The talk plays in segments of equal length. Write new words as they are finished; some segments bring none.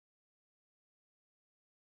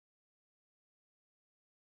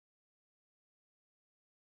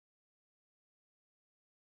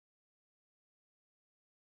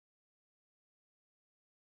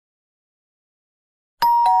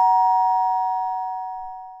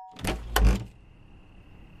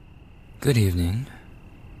Good evening.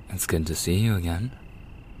 It's good to see you again.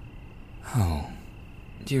 Oh,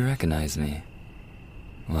 do you recognize me?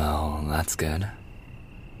 Well, that's good.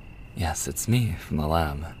 Yes, it's me from the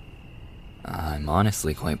lab. I'm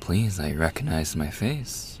honestly quite pleased I recognized my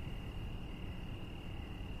face.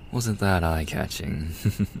 Wasn't that eye-catching?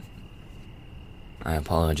 I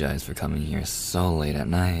apologize for coming here so late at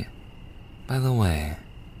night. By the way,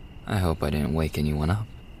 I hope I didn't wake anyone up.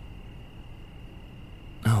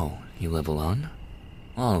 Oh, you live alone?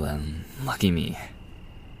 Well then, lucky me.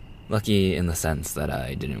 Lucky in the sense that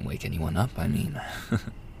I didn't wake anyone up, I mean.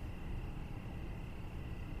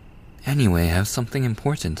 Anyway, I have something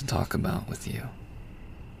important to talk about with you.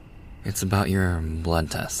 It's about your blood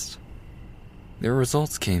test. The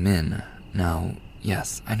results came in. Now,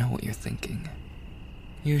 yes, I know what you're thinking.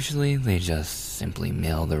 Usually, they just simply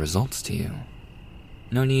mail the results to you.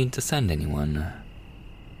 No need to send anyone.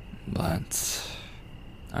 But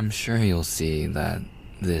I'm sure you'll see that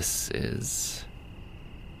this is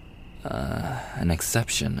an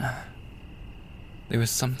exception. There was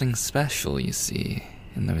something special, you see,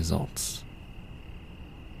 in the results.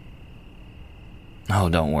 Oh,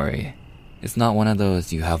 don't worry. It's not one of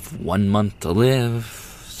those you have 1 month to live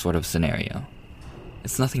sort of scenario.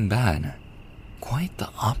 It's nothing bad. Quite the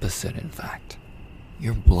opposite, in fact.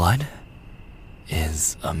 Your blood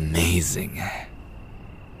is amazing.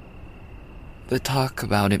 The talk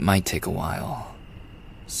about it might take a while.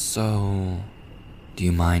 So, do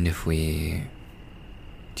you mind if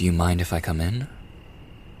I come in?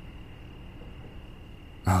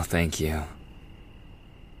 Oh, thank you.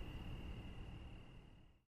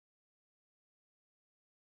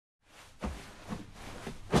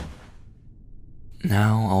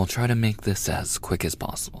 Now, I'll try to make this as quick as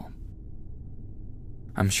possible.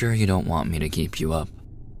 I'm sure you don't want me to keep you up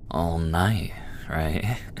all night,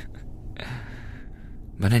 right?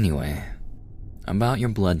 But anyway, about your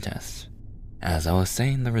blood test. As I was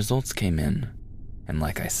saying, the results came in, and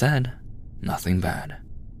like I said, nothing bad.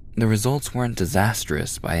 The results weren't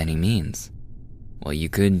disastrous by any means. Well, you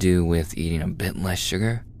could do with eating a bit less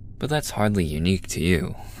sugar, but that's hardly unique to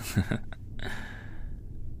you.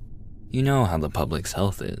 You know how the public's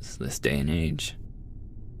health is this day and age.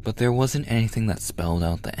 But there wasn't anything that spelled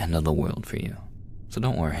out the end of the world for you, so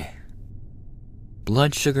don't worry.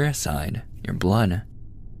 Blood sugar aside, your blood,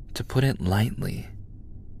 to put it lightly,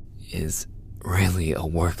 is really a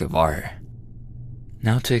work of art.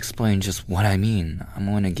 Now to explain just what I mean, I'm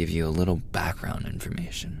going to give you a little background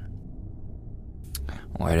information.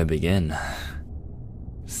 Where to begin?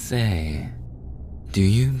 Say, do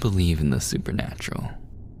you believe in the supernatural?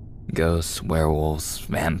 Ghosts, werewolves,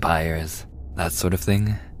 vampires, that sort of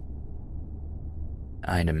thing?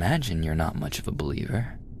 I'd imagine you're not much of a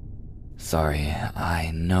believer. Sorry,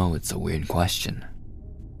 I know it's a weird question.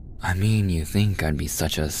 I mean, you think I'd be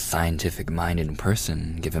such a scientific-minded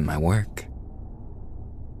person given my work.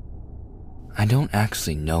 I don't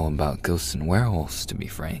actually know about ghosts and werewolves, to be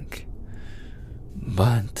frank.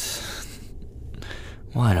 But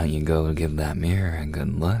why don't you go give that mirror a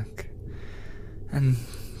good look and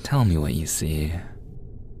tell me what you see.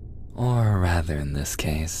 Or rather, in this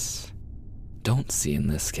case, don't see in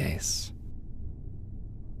this case.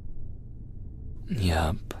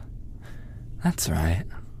 Yup, that's right.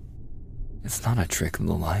 It's not a trick of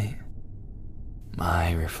the light.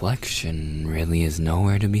 My reflection really is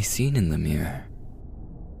nowhere to be seen in the mirror.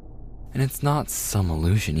 And it's not some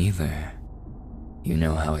illusion either. You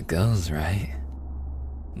know how it goes, right?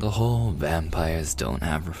 The whole vampires don't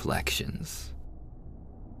have reflections.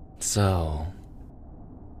 So,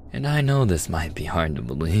 and I know this might be hard to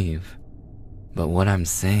believe, but what I'm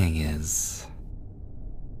saying is,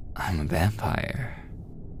 I'm a vampire.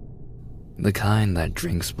 The kind that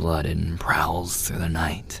drinks blood and prowls through the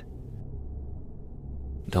night.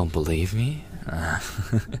 Don't believe me?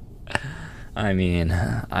 I mean,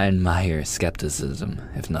 I admire skepticism,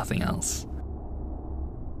 if nothing else.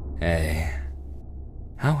 Hey,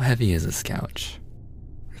 how heavy is this couch?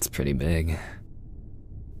 It's pretty big.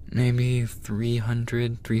 Maybe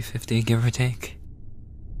 300, 350, give or take?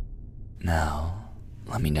 Now,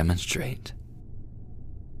 let me demonstrate.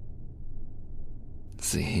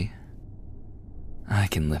 See? I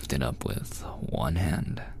can lift it up with one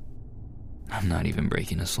hand. I'm not even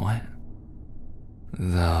breaking a sweat.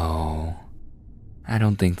 Though, I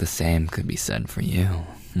don't think the same could be said for you.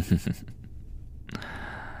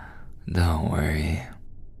 Don't worry,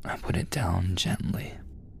 I put it down gently.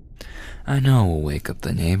 I know we'll wake up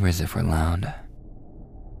the neighbors if we're loud.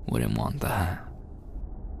 Wouldn't want that.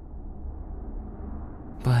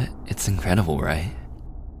 But it's incredible, right?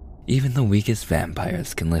 Even the weakest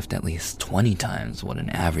vampires can lift at least 20 times what an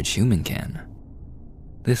average human can.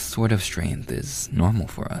 This sort of strength is normal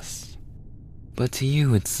for us. But to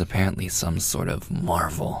you, it's apparently some sort of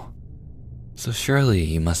marvel. So surely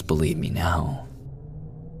you must believe me now.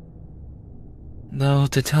 Though,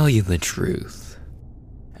 to tell you the truth,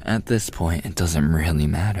 at this point it doesn't really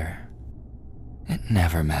matter. It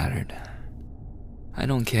never mattered. I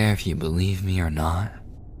don't care if you believe me or not.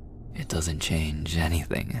 It doesn't change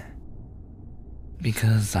anything.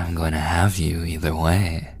 Because I'm going to have you either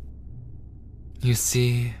way. You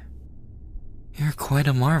see, you're quite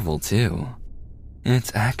a marvel too. And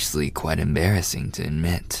it's actually quite embarrassing to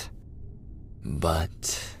admit.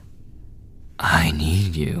 But I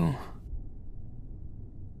need you.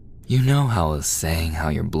 You know how I was saying how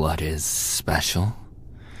your blood is special?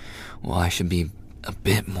 Well, I should be a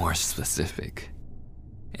bit more specific.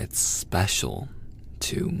 It's special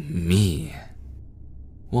to me.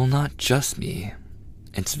 Well, not just me.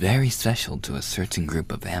 It's very special to a certain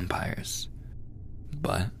group of vampires.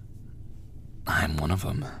 But I'm one of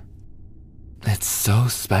them. It's so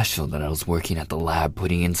special that I was working at the lab,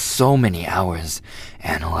 putting in so many hours,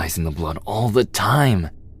 analyzing the blood all the time,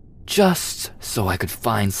 just so I could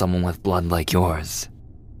find someone with blood like yours.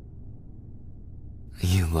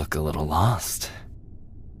 You look a little lost.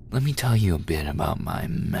 Let me tell you a bit about my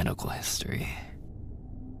medical history.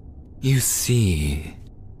 You see,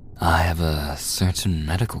 I have a certain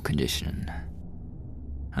medical condition.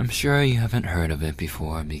 I'm sure you haven't heard of it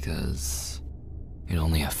before because it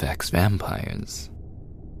only affects vampires.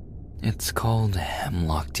 It's called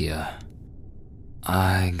hemlocktia.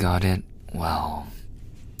 I got it, well,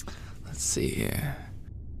 let's see here.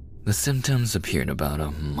 The symptoms appeared about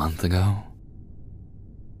a month ago.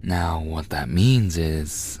 Now, what that means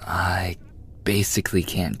is I basically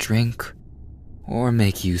can't drink or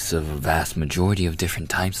make use of a vast majority of different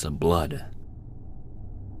types of blood.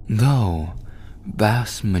 Though,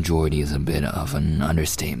 vast majority is a bit of an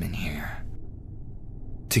understatement here.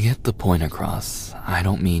 To get the point across, I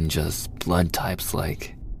don't mean just blood types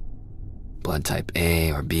like blood type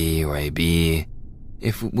A or B or AB.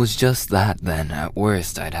 If it was just that, then at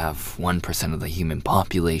worst I'd have 1% of the human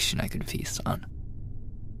population I could feast on.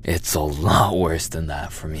 It's a lot worse than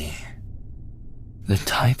that for me. The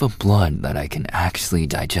type of blood that I can actually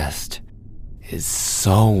digest is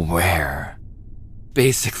so rare.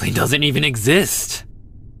 Basically doesn't even exist.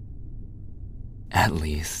 At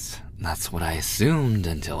least, that's what I assumed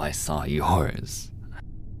until I saw yours.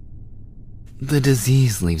 The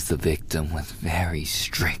disease leaves the victim with very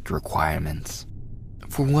strict requirements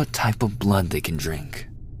for what type of blood they can drink.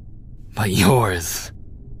 But yours,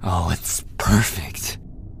 oh, it's perfect.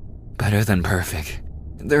 Better than perfect.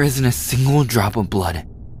 There isn't a single drop of blood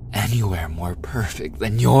anywhere more perfect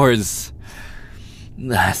than yours.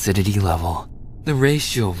 The acidity level, the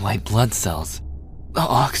ratio of white blood cells, the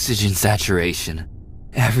oxygen saturation,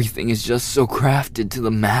 everything is just so crafted to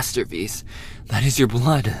the masterpiece that is your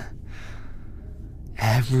blood.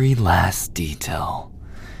 Every last detail,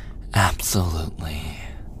 absolutely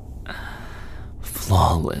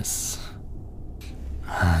flawless.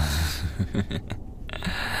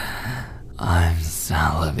 I'm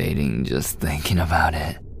salivating just thinking about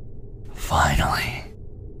it. Finally,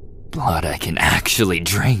 blood I can actually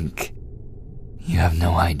drink. You have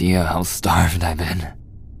no idea how starved I've been.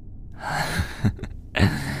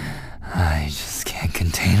 I just can't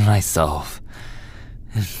contain myself.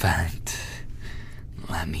 In fact,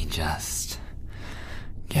 let me just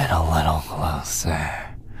get a little closer.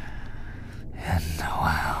 And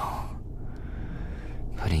wow,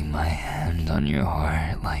 putting my hand on your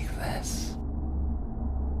heart like this,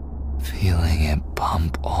 feeling it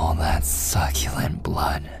pump all that succulent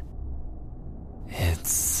blood.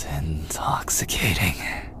 It's intoxicating.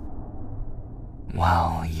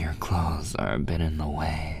 Well, your clothes are a bit in the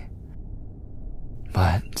way,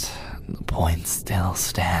 but the point still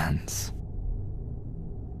stands.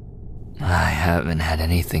 I haven't had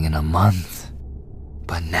anything in a month,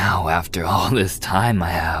 but now after all this time I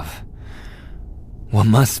have what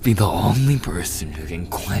must be the only person who can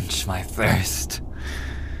quench my thirst.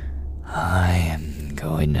 I am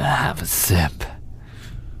going to have a sip.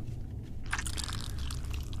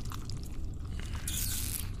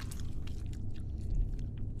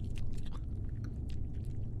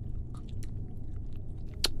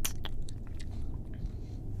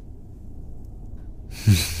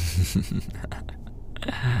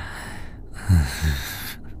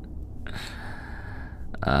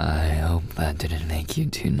 I hope that didn't make you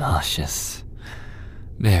too nauseous.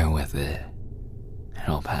 Bear with it.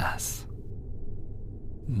 It'll pass.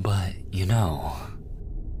 But, you know,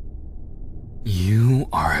 You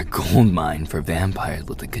are a gold mine for vampires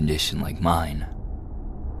with a condition like mine.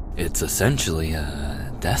 It's essentially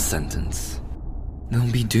a death sentence.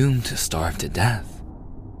 They'll be doomed to starve to death.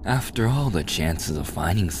 After all, the chances of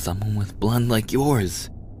finding someone with blood like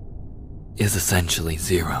yours is essentially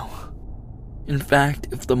zero. In fact,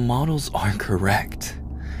 if the models are correct,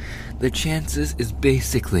 the chances is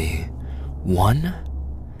basically 1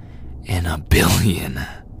 in a billion.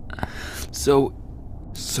 So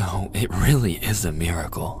it really is a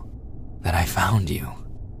miracle that I found you.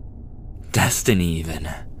 Destiny even.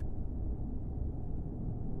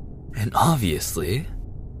 And obviously,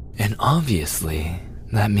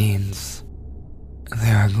 that means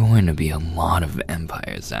there are going to be a lot of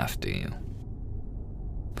vampires after you.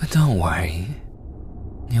 But don't worry,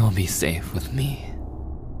 you'll be safe with me.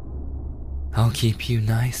 I'll keep you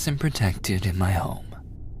nice and protected in my home.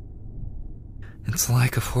 It's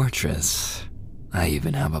like a fortress. I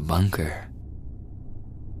even have a bunker.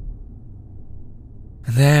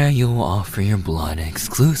 There you'll offer your blood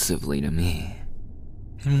exclusively to me,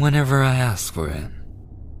 and whenever I ask for it.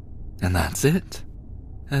 And that's it.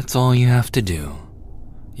 That's all you have to do.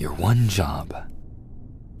 Your one job.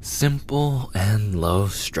 Simple and low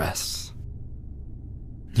stress.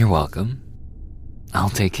 You're welcome. I'll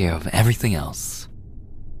take care of everything else.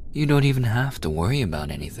 You don't even have to worry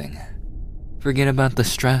about anything. Forget about the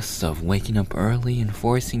stress of waking up early and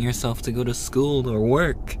forcing yourself to go to school or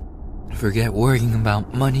work. Forget worrying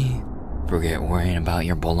about money. Forget worrying about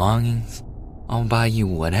your belongings. I'll buy you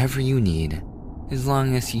whatever you need, as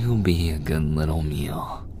long as you'll be a good little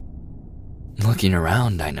meal. Looking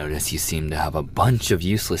around, I notice you seem to have a bunch of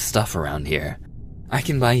useless stuff around here. I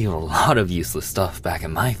can buy you a lot of useless stuff back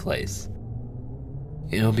at my place.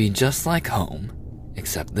 It'll be just like home,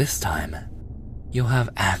 except this time, you'll have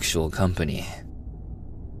actual company.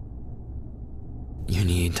 You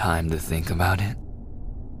need time to think about it?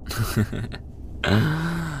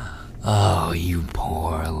 Oh, you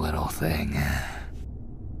poor little thing.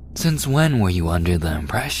 Since when were you under the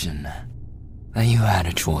impression that you had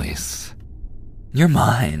a choice? You're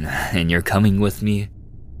mine, and you're coming with me,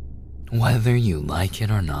 whether you like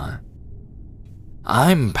it or not.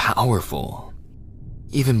 I'm powerful,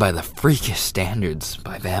 even by the freakish standards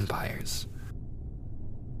by vampires.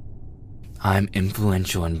 I'm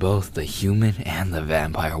influential in both the human and the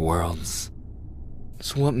vampire worlds.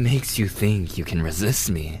 So what makes you think you can resist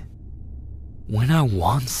me? When I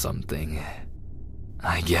want something,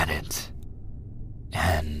 I get it.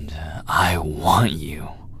 And I want you.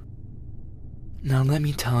 Now let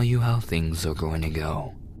me tell you how things are going to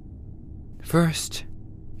go. First,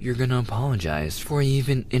 you're gonna apologize for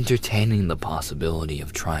even entertaining the possibility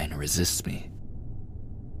of trying to resist me.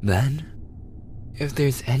 Then, if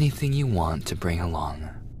there's anything you want to bring along,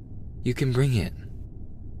 you can bring it.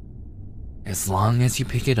 As long as you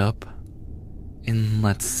pick it up in,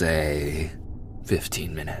 let's say,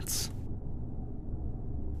 15 minutes.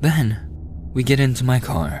 Then, we get into my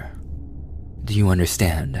car. Do you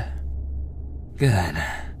understand? Good.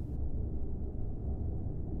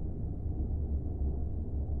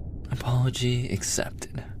 Apology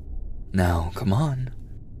accepted. Now, come on.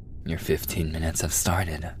 Your 15 minutes have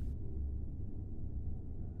started.